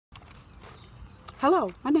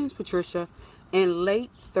Hello, my name is Patricia, and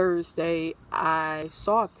late Thursday I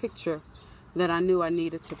saw a picture that I knew I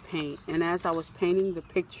needed to paint, and as I was painting the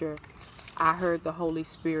picture I heard the Holy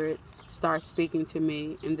Spirit start speaking to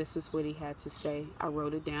me, and this is what he had to say. I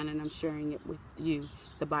wrote it down and I'm sharing it with you,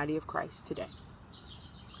 the body of Christ, today.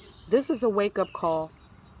 This is a wake-up call.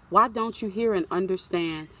 Why don't you hear and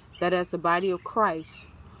understand that as the body of Christ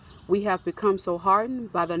we have become so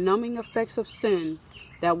hardened by the numbing effects of sin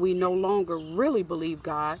that we no longer really believe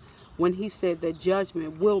God when he said that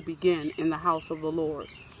judgment will begin in the house of the Lord,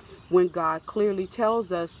 when God clearly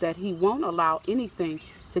tells us that he won't allow anything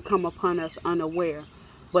to come upon us unaware.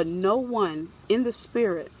 But no one in the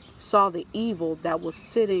spirit saw the evil that was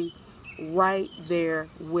sitting right there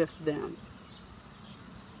with them.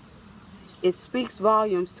 It speaks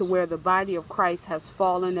volumes to where the body of Christ has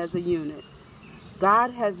fallen as a unit.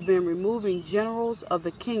 God has been removing generals of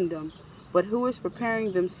the kingdom, but who is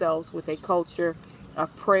preparing themselves with a culture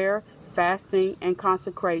of prayer, fasting, and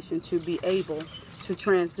consecration to be able to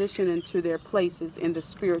transition into their places in the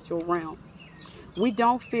spiritual realm. We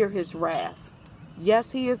don't fear his wrath.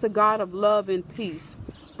 Yes, he is a God of love and peace,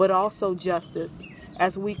 but also justice,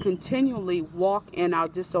 as we continually walk in our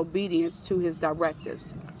disobedience to his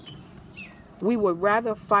directives. We would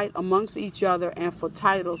rather fight amongst each other and for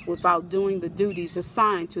titles without doing the duties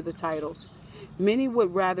assigned to the titles. Many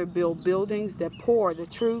would rather build buildings that pour the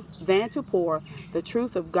truth than to pour the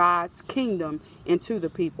truth of God's kingdom into the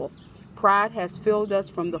people. Pride has filled us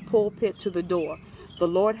from the pulpit to the door. The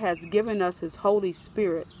Lord has given us his Holy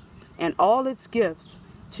Spirit and all its gifts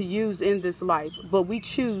to use in this life, but we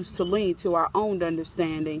choose to lean to our own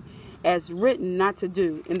understanding, as written not to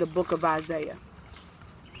do in the book of Isaiah.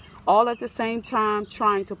 All at the same time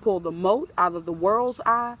trying to pull the mote out of the world's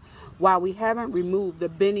eye while we haven't removed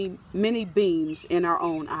the many beams in our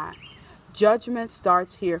own eye. Judgment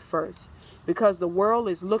starts here first, because the world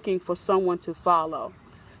is looking for someone to follow.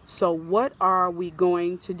 So what are we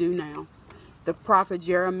going to do now? The prophet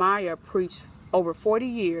Jeremiah preached over 40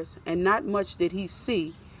 years, and not much did he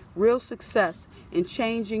see real success in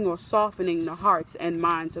changing or softening the hearts and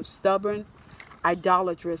minds of stubborn,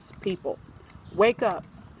 idolatrous people. Wake up.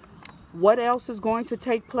 What else is going to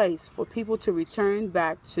take place for people to return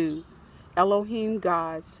back to Elohim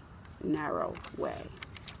God's narrow way?